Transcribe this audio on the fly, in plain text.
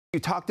You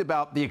talked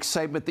about the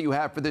excitement that you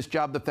have for this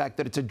job, the fact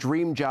that it's a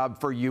dream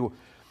job for you.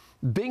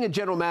 Being a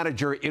general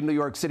manager in New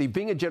York City,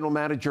 being a general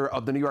manager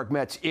of the New York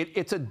Mets,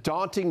 it's a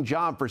daunting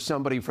job for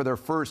somebody for their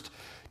first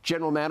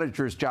general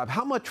manager's job.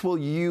 How much will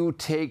you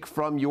take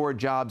from your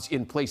jobs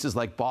in places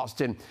like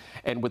Boston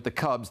and with the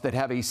Cubs that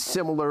have a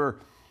similar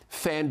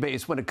fan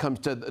base when it comes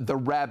to the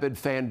rabid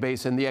fan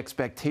base and the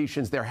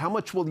expectations there? How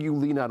much will you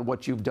lean on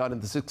what you've done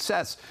and the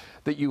success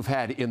that you've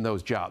had in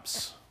those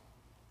jobs?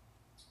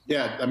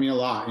 Yeah, I mean, a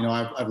lot.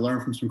 I've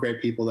learned from some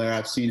great people there.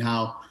 I've seen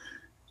how,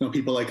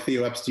 people like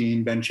Theo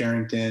Epstein, Ben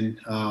Cherington,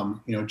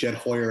 Jed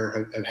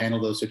Hoyer have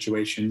handled those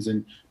situations.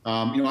 And,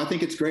 I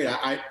think it's great.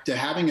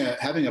 Having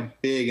a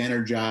big,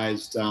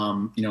 energized,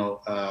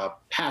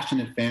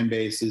 passionate fan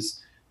base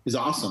is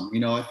awesome.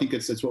 I think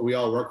it's what we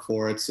all work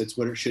for. It's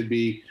what it should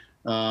be.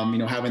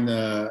 Having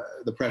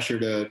the pressure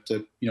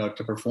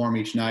to perform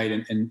each night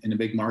in a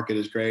big market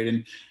is great.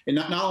 And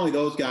not only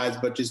those guys,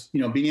 but just,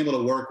 being able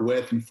to work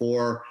with and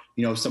for,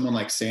 someone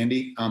like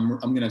Sandy, I'm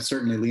going to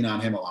certainly lean on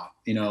him a lot,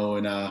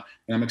 and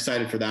I'm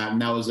excited for that. And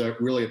that was a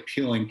really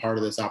appealing part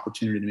of this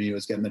opportunity to me,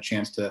 was getting the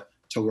chance to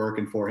work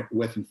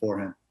with and for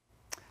him.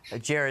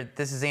 Jared,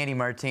 this is Andy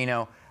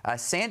Martino.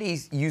 Sandy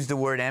used the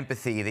word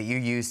empathy that you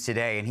used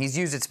today, and he's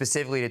used it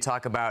specifically to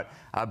talk about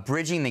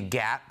bridging the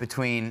gap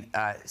between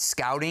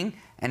scouting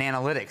and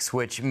analytics,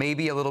 which may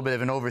be a little bit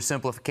of an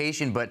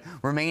oversimplification, but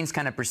remains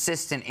kind of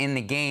persistent in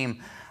the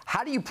game.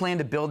 How do you plan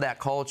to build that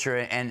culture,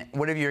 and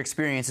what have your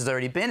experiences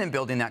already been in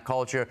building that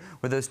culture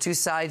where those two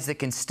sides that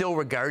can still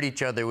regard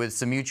each other with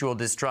some mutual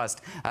distrust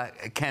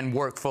can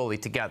work fully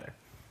together?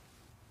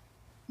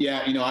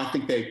 Yeah, I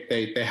think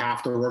they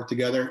have to work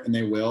together, and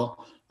they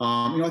will.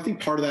 I think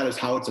part of that is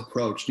how it's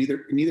approached.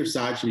 Neither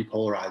side should be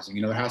polarizing.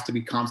 There has to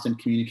be constant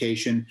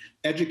communication,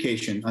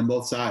 education on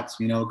both sides.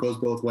 It goes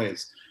both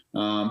ways.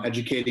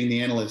 Educating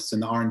the analysts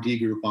and the R&D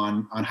group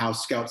on how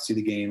scouts see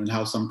the game and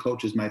how some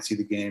coaches might see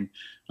the game,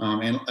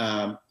 and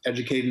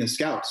educating the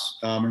scouts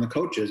and the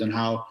coaches and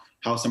how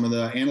some of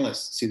the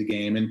analysts see the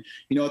game. And,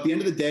 at the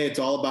end of the day, it's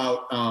all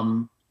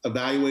about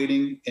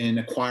evaluating and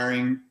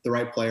acquiring the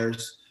right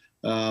players.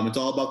 It's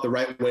all about the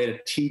right way to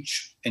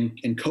teach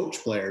and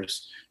coach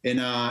players. And,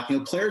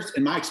 players,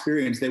 in my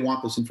experience, they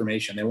want this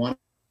information. They want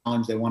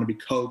challenge. They want to be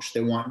coached. They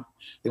want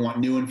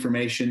new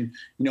information.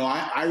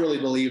 I really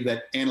believe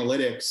that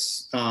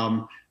analytics,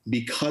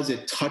 because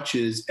it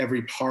touches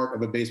every part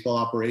of a baseball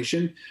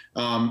operation,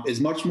 is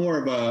much more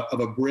of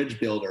a bridge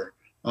builder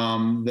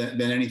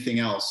than anything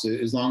else.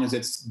 As long as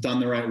it's done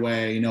the right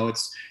way,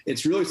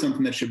 it's really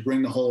something that should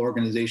bring the whole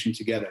organization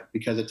together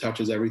because it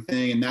touches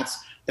everything. And that's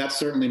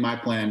certainly my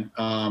plan.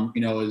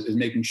 Is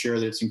making sure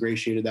that it's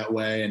ingratiated that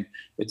way, and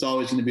it's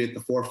always going to be at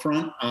the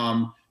forefront.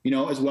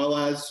 As well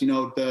as,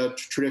 the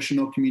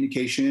traditional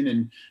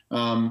communication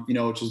and,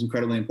 which is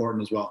incredibly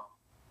important as well.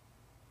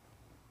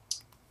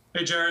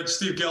 Hey, Jared,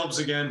 Steve Gelbs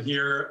again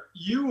here.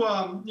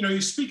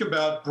 You speak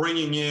about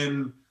bringing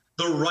in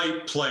the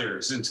right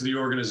players into the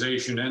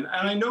organization. And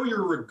I know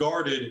you're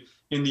regarded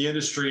in the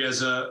industry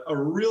as a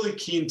really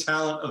keen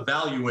talent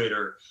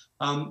evaluator.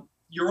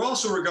 You're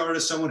also regarded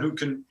as someone who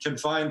can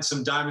find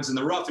some diamonds in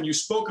the rough. And you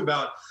spoke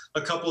about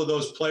a couple of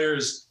those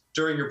players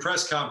during your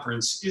press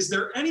conference. Is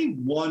there any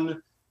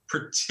one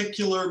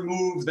particular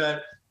move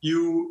that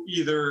you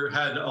either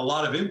had a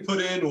lot of input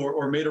in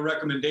or made a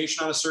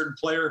recommendation on a certain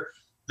player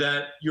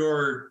that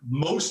you're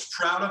most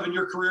proud of in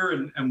your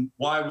career, and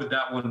why would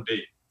that one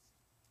be?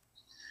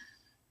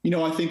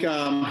 I think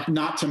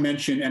not to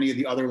mention any of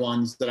the other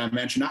ones that I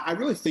mentioned, I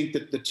really think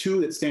that the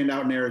two that stand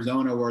out in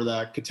Arizona were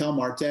the Ketel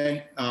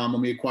Marte,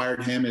 when we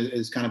acquired him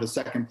as kind of a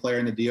second player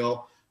in the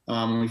deal.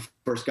 When we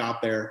first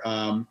got there,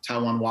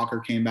 Taijuan Walker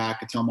came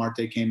back, Ketel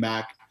Marte came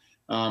back.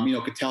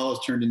 Ketel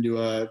has turned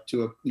into a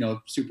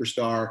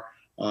superstar,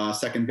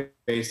 second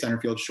base, center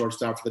field,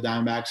 shortstop for the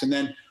Diamondbacks. And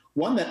then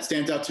one that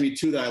stands out to me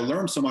too that I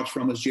learned so much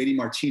from was JD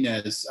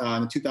Martinez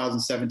in the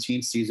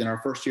 2017 season,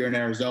 our first year in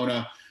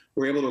Arizona.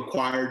 We were able to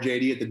acquire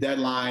JD at the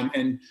deadline.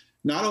 And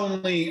not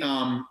only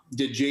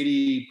did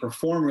JD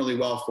perform really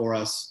well for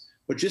us,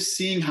 but just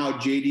seeing how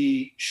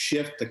JD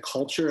shift the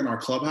culture in our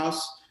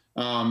clubhouse,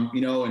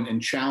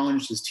 and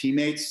challenged his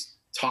teammates,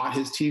 taught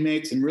his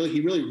teammates, and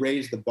he really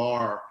raised the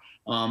bar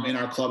in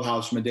our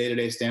clubhouse from a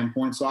day-to-day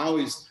standpoint. So I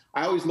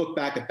always look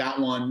back at that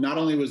one. Not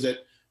only was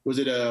it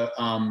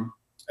a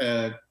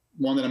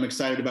one that I'm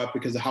excited about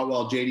because of how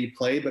well JD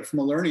played, but from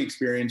a learning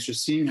experience,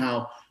 just seeing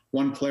how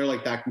one player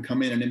like that can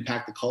come in and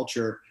impact the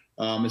culture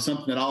is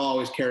something that I'll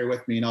always carry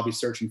with me and I'll be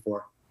searching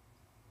for.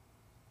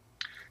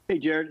 Hey,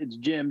 Jared, it's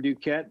Jim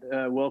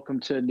Duquette. Welcome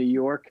to New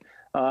York.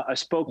 I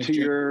spoke to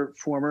your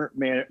former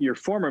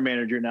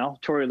manager now,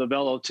 Torey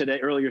Lovullo,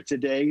 earlier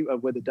today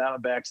with the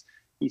Diamondbacks.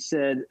 He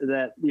said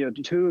that,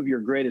 two of your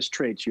greatest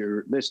traits,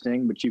 you're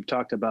listening, but you've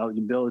talked about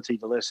the ability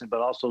to listen, but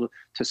also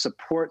to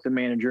support the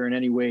manager in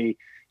any way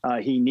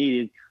he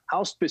needed.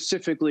 How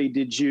specifically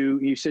did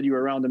you said you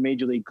were around the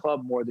Major League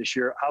club more this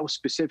year. How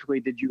specifically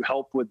did you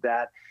help with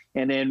that?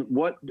 And then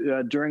what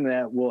during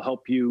that will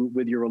help you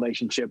with your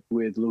relationship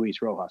with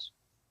Luis Rojas?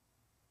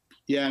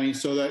 Yeah, I mean,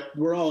 so that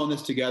we're all in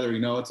this together.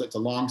 It's a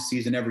long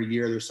season every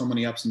year. There's so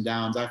many ups and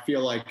downs. I feel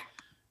like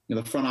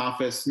the front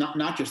office,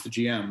 not just the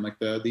GM, like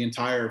the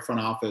entire front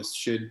office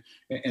should,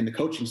 and the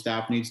coaching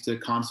staff needs to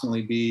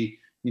constantly be,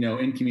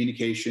 in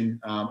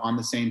communication, on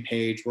the same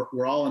page.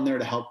 We're all in there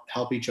to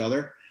help each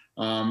other.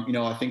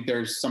 I think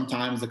there's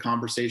sometimes the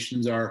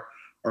conversations are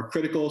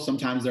critical.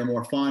 Sometimes they're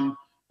more fun,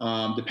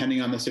 depending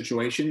on the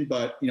situation.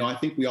 But, I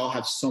think we all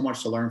have so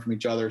much to learn from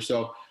each other.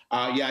 So,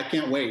 I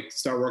can't wait to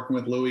start working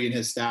with Louis and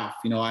his staff.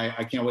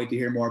 I can't wait to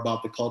hear more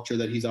about the culture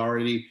that he's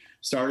already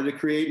started to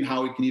create and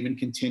how we can even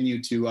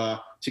continue to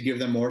give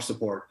them more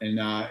support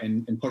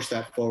and push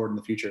that forward in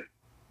the future.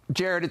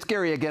 Jared, it's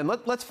Gary again.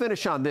 Let's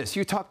finish on this.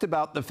 You talked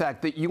about the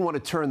fact that you want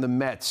to turn the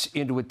Mets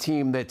into a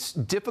team that's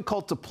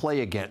difficult to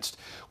play against.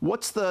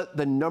 What's the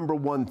number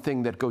one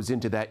thing that goes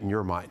into that in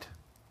your mind?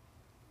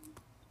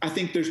 I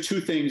think there's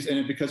two things in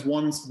it, because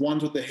one's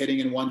with the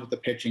hitting and one's with the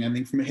pitching. I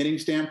think from a hitting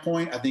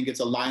standpoint, I think it's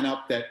a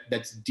lineup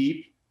that's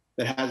deep,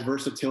 that has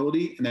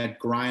versatility, and that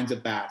grinds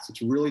at bats.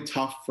 It's really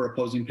tough for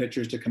opposing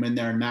pitchers to come in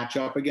there and match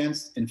up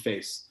against and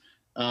face.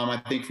 I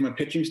think from a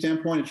pitching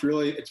standpoint, it's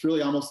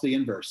really almost the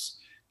inverse.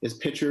 Is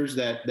pitchers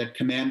that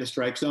command the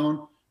strike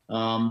zone,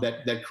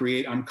 that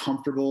create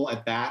uncomfortable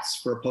at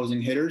bats for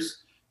opposing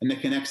hitters, and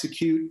that can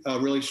execute a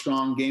really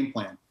strong game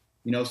plan.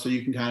 So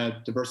you can kind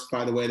of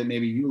diversify the way that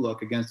maybe you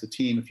look against a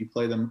team if you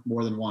play them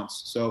more than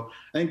once. So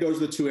I think those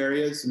are the two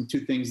areas and two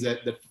things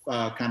that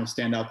kind of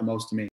stand out the most to me.